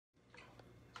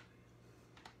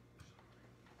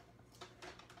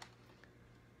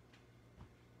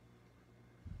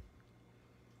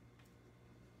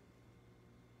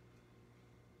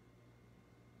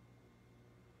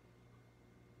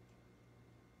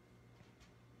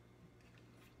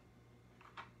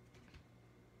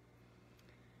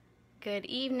Good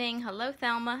evening. Hello,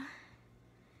 Thelma.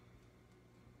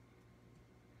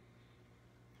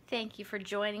 Thank you for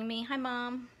joining me. Hi,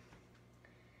 Mom.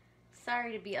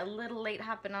 Sorry to be a little late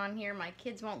hopping on here. My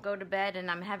kids won't go to bed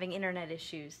and I'm having internet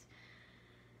issues.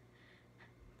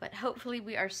 But hopefully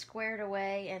we are squared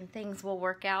away and things will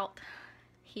work out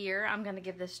here. I'm going to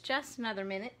give this just another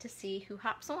minute to see who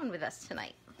hops on with us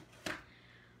tonight.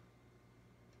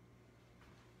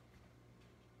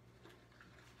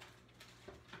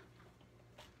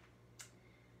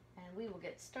 And we will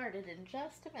get started in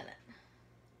just a minute.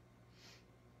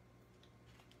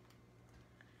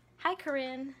 Hi,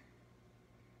 Corinne.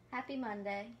 Happy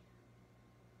Monday.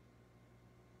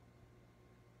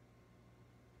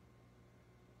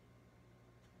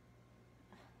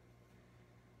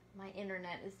 My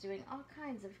internet is doing all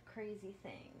kinds of crazy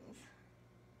things,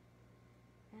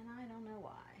 and I don't know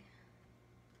why.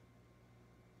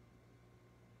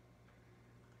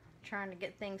 I'm trying to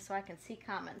get things so I can see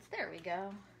comments. There we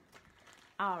go.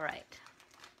 All right.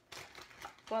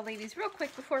 Well, ladies, real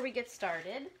quick before we get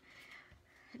started,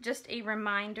 just a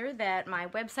reminder that my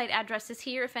website address is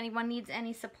here if anyone needs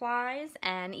any supplies,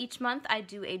 and each month I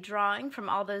do a drawing from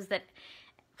all those that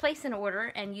place an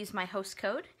order and use my host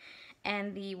code,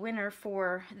 and the winner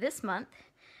for this month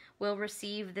will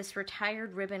receive this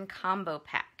retired ribbon combo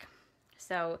pack.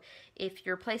 So if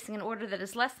you're placing an order that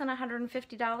is less than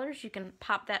 $150, you can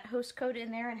pop that host code in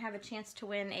there and have a chance to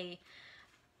win a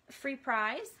free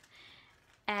prize.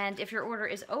 And if your order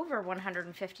is over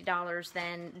 $150,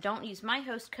 then don't use my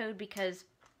host code because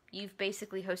you've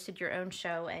basically hosted your own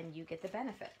show and you get the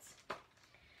benefits.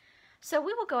 So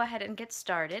we will go ahead and get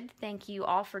started. Thank you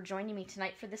all for joining me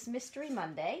tonight for this Mystery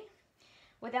Monday.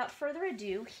 Without further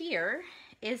ado, here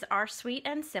is our Sweet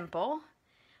and Simple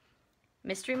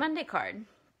Mystery Monday card.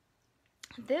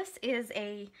 This is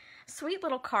a sweet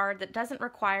little card that doesn't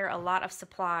require a lot of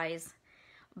supplies,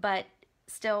 but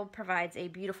still provides a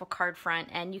beautiful card front,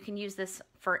 and you can use this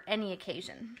for any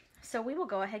occasion. So we will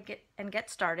go ahead and get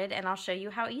started, and I'll show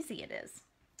you how easy it is.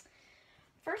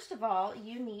 First of all,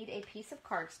 you need a piece of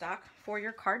cardstock for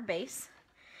your card base.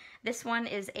 This one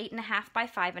is 8.5 by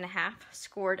 5.5,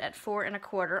 scored at 4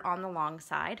 1/4 on the long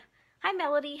side. Hi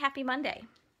Melody, happy Monday.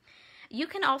 You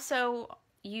can also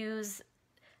use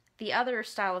the other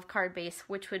style of card base,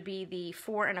 which would be the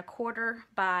 4 1/4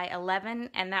 by 11,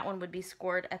 and that one would be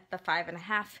scored at the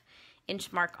 5.5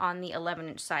 inch mark on the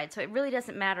 11-inch side. So it really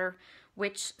doesn't matter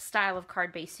which style of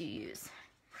card base you use.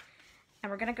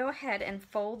 And we're going to go ahead and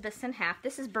fold this in half.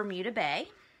 This is Bermuda Bay.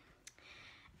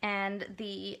 And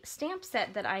the stamp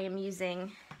set that I am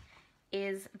using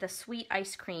is the Sweet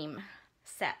Ice Cream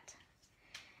set.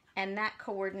 And that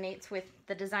coordinates with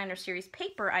the Designer Series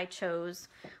paper I chose,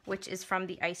 which is from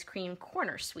the Ice Cream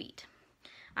Corner Suite.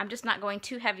 I'm just not going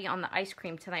too heavy on the ice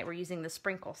cream tonight. We're using the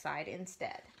sprinkle side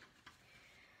instead.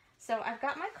 So I've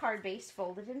got my card base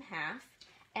folded in half,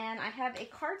 and I have a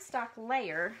cardstock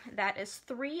layer that is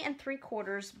 3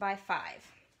 3/4 by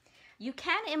 5. You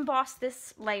can emboss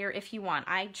this layer if you want.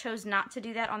 I chose not to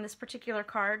do that on this particular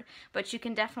card, but you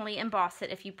can definitely emboss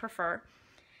it if you prefer.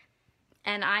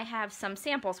 And I have some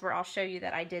samples where I'll show you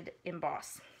that I did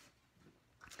emboss.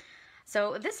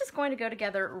 So this is going to go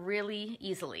together really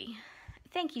easily.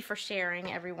 Thank you for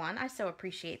sharing, everyone. I so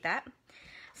appreciate that.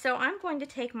 So I'm going to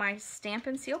take my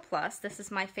Stampin' Seal Plus. This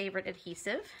is my favorite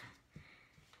adhesive.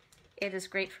 It is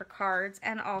great for cards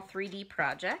and all 3D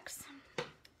projects.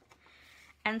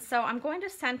 And so I'm going to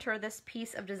center this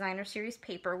piece of Designer Series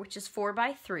paper, which is 4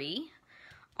 by 3,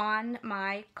 on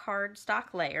my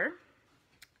cardstock layer.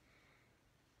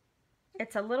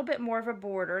 It's a little bit more of a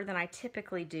border than I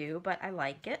typically do, but I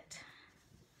like it.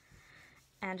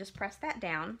 And just press that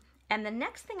down. And the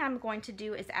next thing I'm going to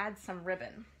do is add some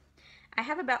ribbon. I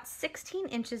have about 16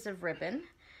 inches of ribbon.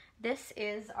 This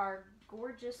is our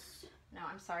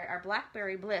our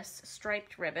Blackberry Bliss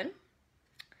striped ribbon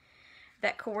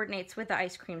that coordinates with the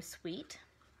Ice Cream Suite.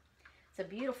 It's a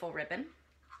beautiful ribbon.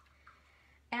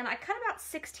 And I cut about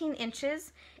 16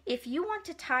 inches. If you want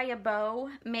to tie a bow,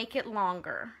 make it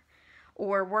longer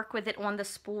or work with it on the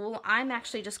spool. I'm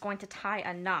actually just going to tie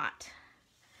a knot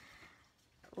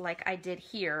like I did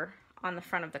here on the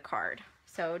front of the card.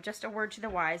 So just a word to the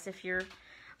wise, if you're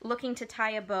looking to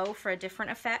tie a bow for a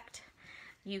different effect,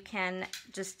 you can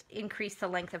just increase the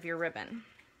length of your ribbon.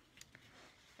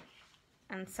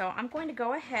 And so I'm going to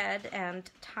go ahead and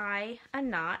tie a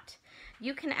knot.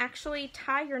 You can actually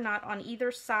tie your knot on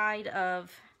either side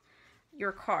of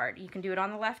your card. You can do it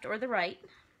on the left or the right.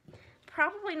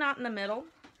 Probably not in the middle,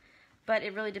 but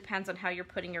it really depends on how you're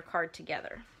putting your card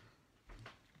together.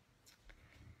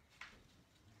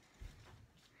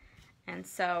 And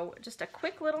so just a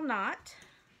quick little knot.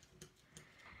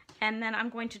 And then I'm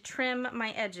going to trim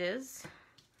my edges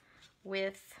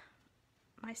with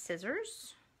my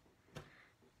scissors.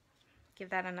 Give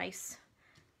that a nice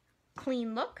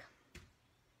clean look.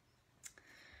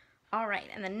 All right,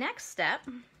 and the next step,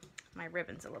 my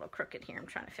ribbon's a little crooked here. I'm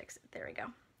trying to fix it. There we go.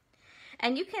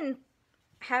 And you can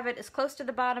have it as close to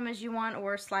the bottom as you want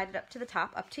or slide it up to the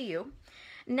top, up to you.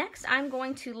 Next, I'm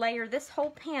going to layer this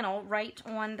whole panel right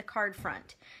on the card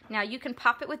front. Now, you can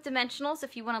pop it with dimensionals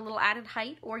if you want a little added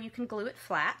height, or you can glue it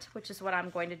flat, which is what I'm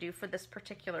going to do for this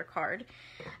particular card.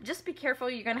 Just be careful,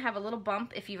 you're going to have a little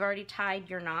bump if you've already tied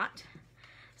your knot.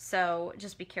 So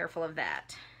just be careful of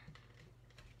that.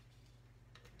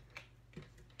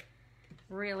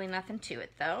 Really nothing to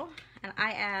it though. And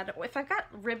I add, if I've got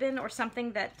ribbon or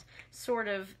something that sort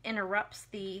of interrupts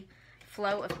the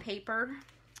flow of paper,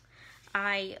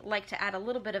 I like to add a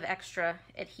little bit of extra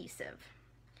adhesive.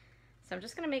 So I'm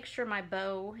just going to make sure my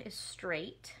bow is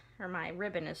straight, or my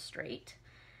ribbon is straight,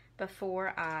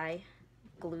 before I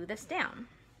glue this down.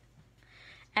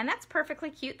 And that's perfectly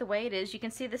cute the way it is. You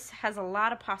can see this has a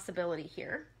lot of possibility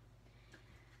here.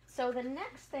 So the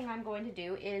next thing I'm going to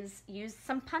do is use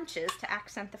some punches to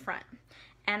accent the front.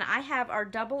 And I have our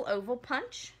double oval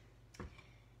punch,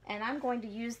 and I'm going to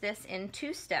use this in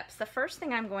 2 steps. The first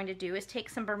thing I'm going to do is take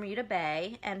some Bermuda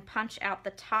Bay and punch out the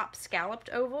top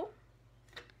scalloped oval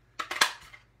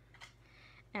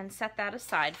and set that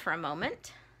aside for a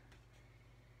moment.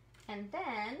 And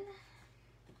then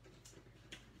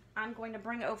I'm going to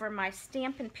bring over my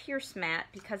Stampin' Pierce mat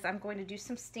because I'm going to do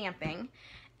some stamping.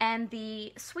 And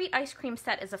the Sweet Ice Cream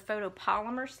set is a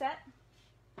photopolymer set,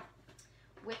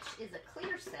 which is a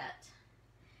clear set.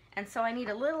 And so I need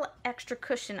a little extra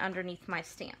cushion underneath my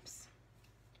stamps.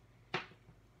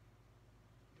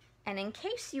 And in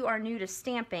case you are new to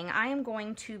stamping, I am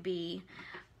going to be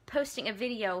posting a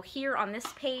video here on this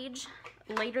page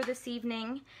later this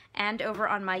evening and over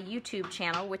on my YouTube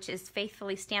channel, which is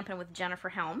Faithfully Stampin' with Jennifer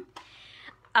Helm,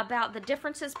 about the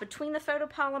differences between the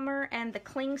photopolymer and the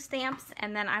cling stamps,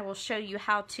 and then I will show you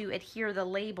how to adhere the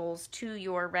labels to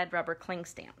your red rubber cling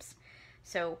stamps.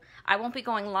 So I won't be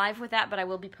going live with that, but I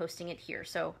will be posting it here,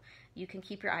 so you can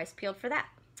keep your eyes peeled for that.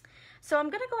 So I'm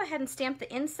going to go ahead and stamp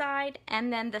the inside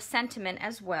and then the sentiment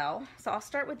as well. So I'll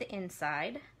start with the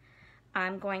inside.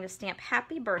 I'm going to stamp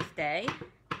Happy Birthday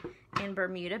in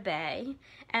Bermuda Bay,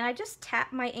 and I just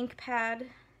tap my ink pad.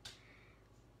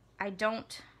 I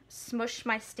don't smush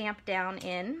my stamp down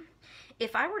in.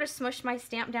 If I were to smush my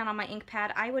stamp down on my ink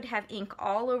pad, I would have ink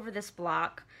all over this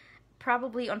block,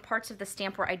 probably on parts of the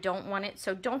stamp where I don't want it.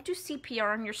 So don't do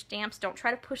CPR on your stamps. Don't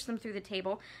try to push them through the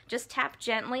table. Just tap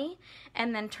gently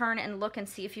and then turn and look and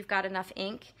see if you've got enough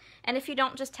ink. And if you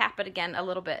don't, just tap it again a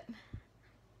little bit.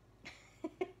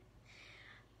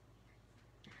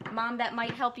 Mom, that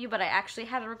might help you, but I actually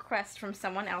had a request from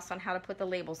someone else on how to put the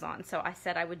labels on, so I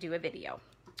said I would do a video.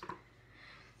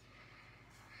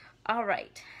 All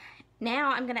right,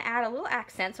 now I'm going to add a little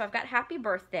accent. So I've got Happy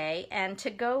Birthday, and to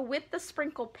go with the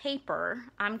sprinkle paper,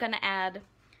 I'm going to add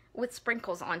with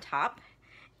sprinkles on top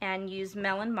and use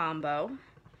Melon Mambo.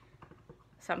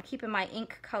 So I'm keeping my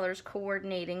ink colors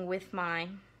coordinating with my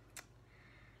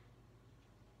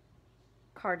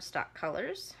cardstock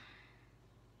colors.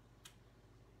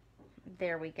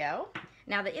 There we go.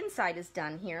 Now the inside is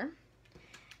done here,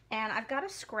 and I've got a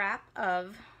scrap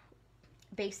of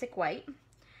basic white,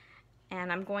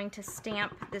 and I'm going to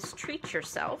stamp this Treat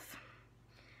Yourself,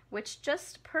 which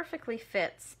just perfectly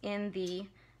fits in the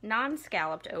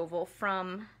non-scalloped oval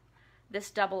from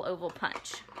this double oval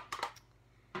punch.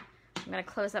 I'm going to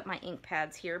close up my ink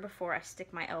pads here before I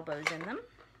stick my elbows in them.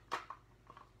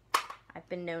 I've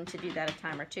been known to do that a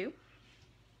time or two.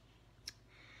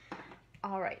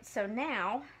 Alright, so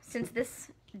now, since this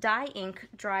dye ink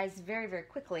dries very, very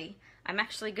quickly, I'm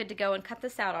actually good to go and cut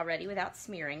this out already without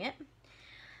smearing it.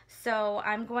 So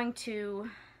I'm going to,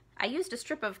 I used a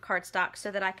strip of cardstock so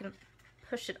that I can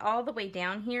push it all the way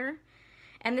down here.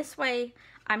 And this way,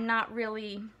 I'm not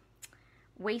really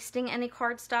wasting any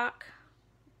cardstock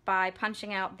by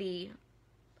punching out the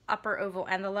upper oval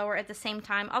and the lower at the same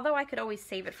time, although I could always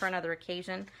save it for another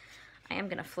occasion. I am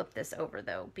going to flip this over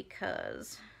though,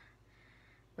 because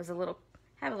was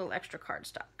have a little extra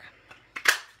cardstock.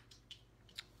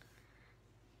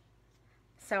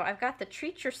 So I've got the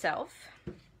Treat Yourself,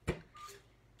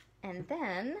 and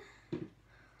then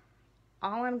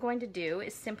all I'm going to do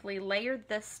is simply layer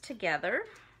this together,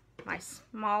 my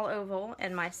small oval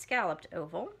and my scalloped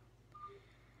oval,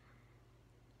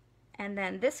 and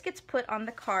then this gets put on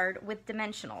the card with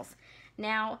dimensionals.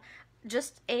 Now,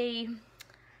 just I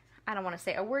don't want to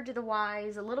say a word to the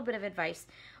wise, a little bit of advice.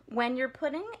 When you're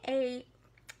putting a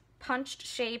punched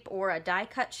shape or a die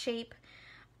cut shape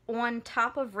on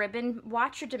top of ribbon,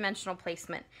 watch your dimensional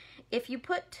placement. If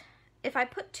I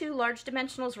put 2 large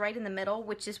dimensionals right in the middle,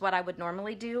 which is what I would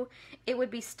normally do, it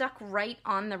would be stuck right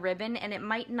on the ribbon and it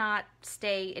might not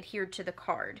stay adhered to the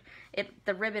card.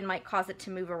 The ribbon might cause it to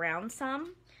move around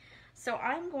some. So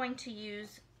I'm going to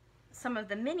use some of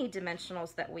the mini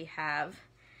dimensionals that we have,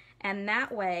 and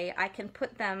that way I can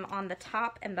put them on the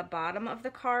top and the bottom of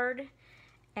the card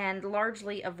and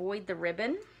largely avoid the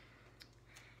ribbon.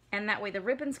 And that way the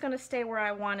ribbon's going to stay where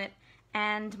I want it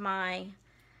and my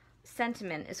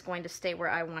sentiment is going to stay where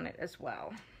I want it as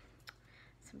well.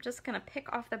 So I'm just going to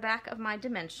pick off the back of my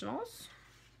dimensionals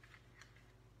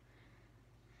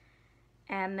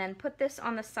and then put this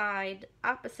on the side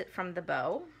opposite from the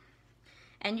bow.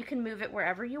 And you can move it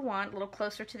wherever you want, a little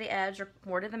closer to the edge or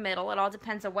more to the middle. It all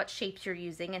depends on what shapes you're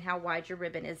using and how wide your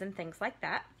ribbon is and things like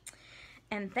that.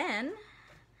 And then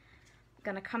I'm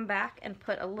going to come back and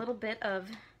put a little bit of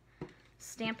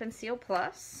Stampin' Seal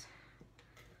Plus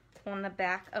on the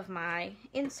back of my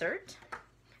insert.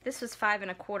 This was 5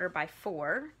 1/4 by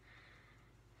 4.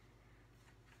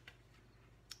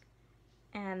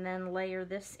 And then layer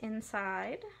this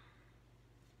inside.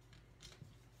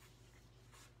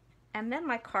 And then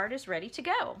my card is ready to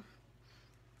go.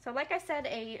 So like I said,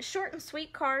 a short and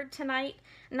sweet card tonight,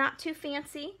 not too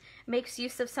fancy, makes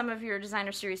use of some of your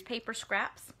Designer Series paper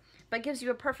scraps, but gives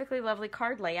you a perfectly lovely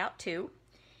card layout too.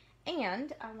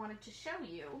 And I wanted to show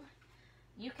you,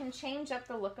 you can change up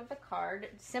the look of the card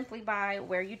simply by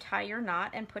where you tie your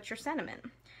knot and put your sentiment.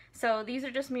 So these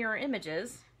are just mirror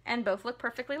images and both look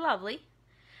perfectly lovely.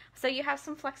 So you have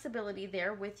some flexibility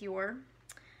there with your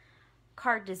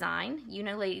card design. You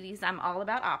know, ladies, I'm all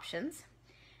about options.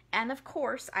 And of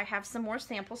course, I have some more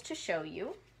samples to show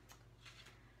you.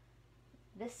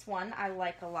 This one I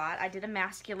like a lot. I did a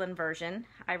masculine version.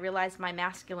 I realized my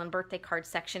masculine birthday card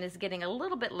section is getting a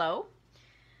little bit low.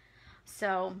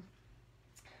 So,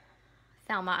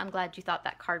 Thelma, I'm glad you thought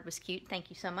that card was cute. Thank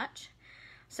you so much.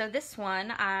 So this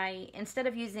one, instead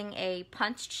of using a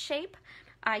punched shape,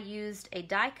 I used a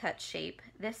die cut shape.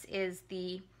 This is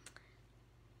the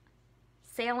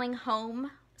Sailing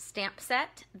Home stamp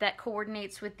set that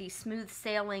coordinates with the Smooth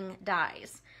Sailing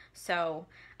dies. So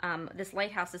this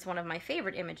lighthouse is one of my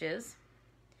favorite images.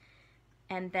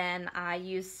 And then I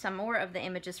used some more of the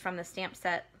images from the stamp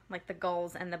set, like the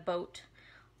gulls and the boat,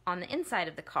 on the inside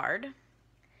of the card.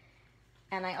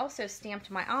 And I also stamped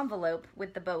my envelope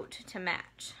with the boat to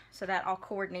match. So that all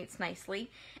coordinates nicely.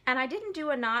 And I didn't do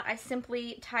a knot, I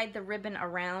simply tied the ribbon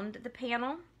around the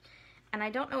panel. And I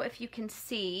don't know if you can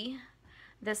see,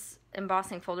 this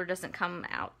embossing folder doesn't come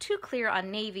out too clear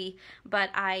on navy, but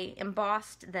I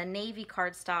embossed the navy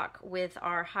cardstock with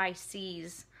our High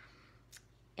Seas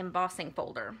embossing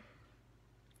folder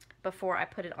before I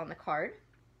put it on the card.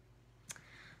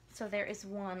 So there is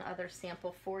one other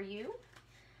sample for you.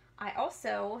 I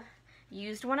also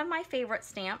used one of my favorite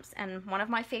stamps and one of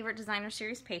my favorite Designer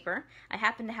Series paper. I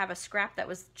happened to have a scrap that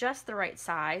was just the right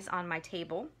size on my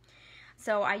table.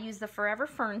 So I used the Forever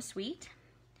Fern Suite.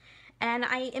 And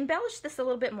I embellished this a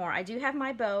little bit more. I do have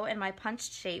my bow and my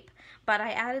punched shape, but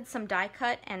I added some die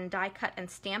cut and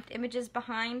stamped images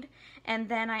behind, and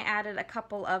then I added a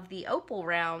couple of the opal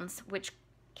rounds, which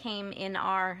came in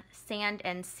our Sand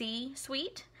and Sea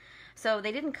suite. So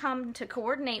they didn't come to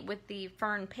coordinate with the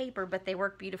fern paper, but they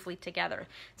work beautifully together.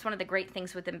 It's one of the great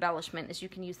things with embellishment is you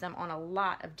can use them on a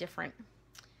lot of different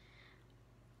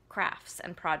crafts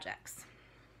and projects.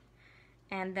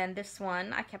 And then this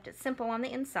one, I kept it simple on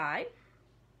the inside.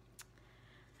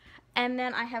 And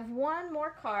then I have one more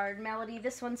card. Melody,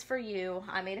 this one's for you.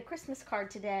 I made a Christmas card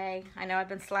today. I know I've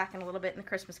been slacking a little bit in the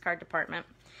Christmas card department.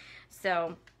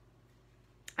 So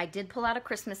I did pull out a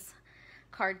Christmas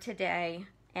card today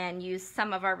and use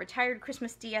some of our retired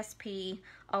Christmas DSP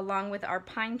along with our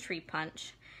pine tree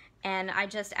punch. And I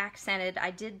just accented,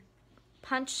 I did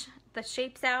punch the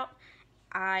shapes out.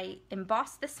 I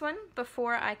embossed this one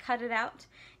before I cut it out,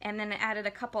 and then added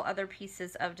a couple other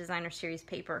pieces of Designer Series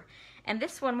paper. And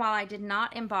this one, while I did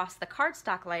not emboss the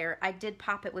cardstock layer, I did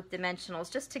pop it with dimensionals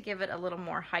just to give it a little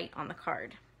more height on the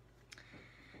card.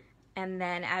 And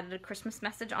then added a Christmas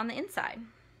message on the inside.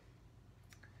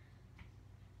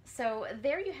 So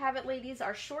there you have it, ladies,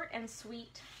 our short and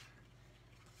sweet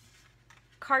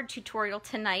card tutorial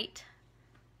tonight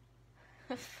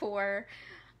for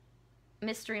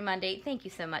Mystery Monday. Thank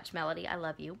you so much, Melody. I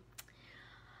love you.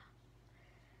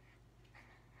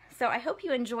 So I hope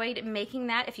you enjoyed making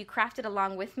that. If you crafted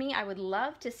along with me, I would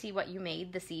love to see what you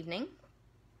made this evening.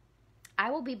 I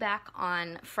will be back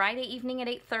on Friday evening at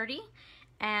 8:30,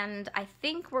 and I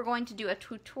think we're going to do a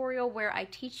tutorial where I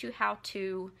teach you how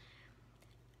to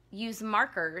use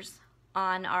markers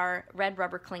on our red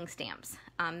rubber cling stamps.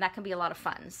 That can be a lot of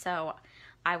fun. So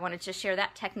I wanted to share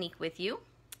that technique with you.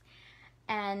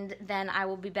 And then I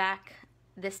will be back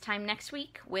this time next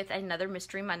week with another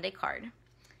Mystery Monday card.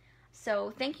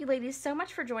 So thank you ladies so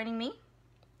much for joining me.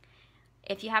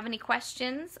 If you have any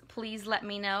questions, please let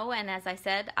me know. And as I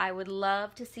said, I would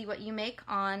love to see what you make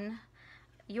on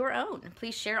your own.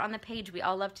 Please share on the page. We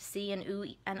all love to see and ooh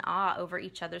and ah over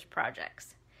each other's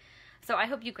projects. So I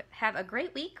hope you have a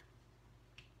great week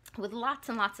with lots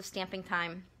and lots of stamping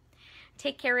time.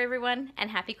 Take care everyone, and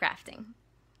happy crafting.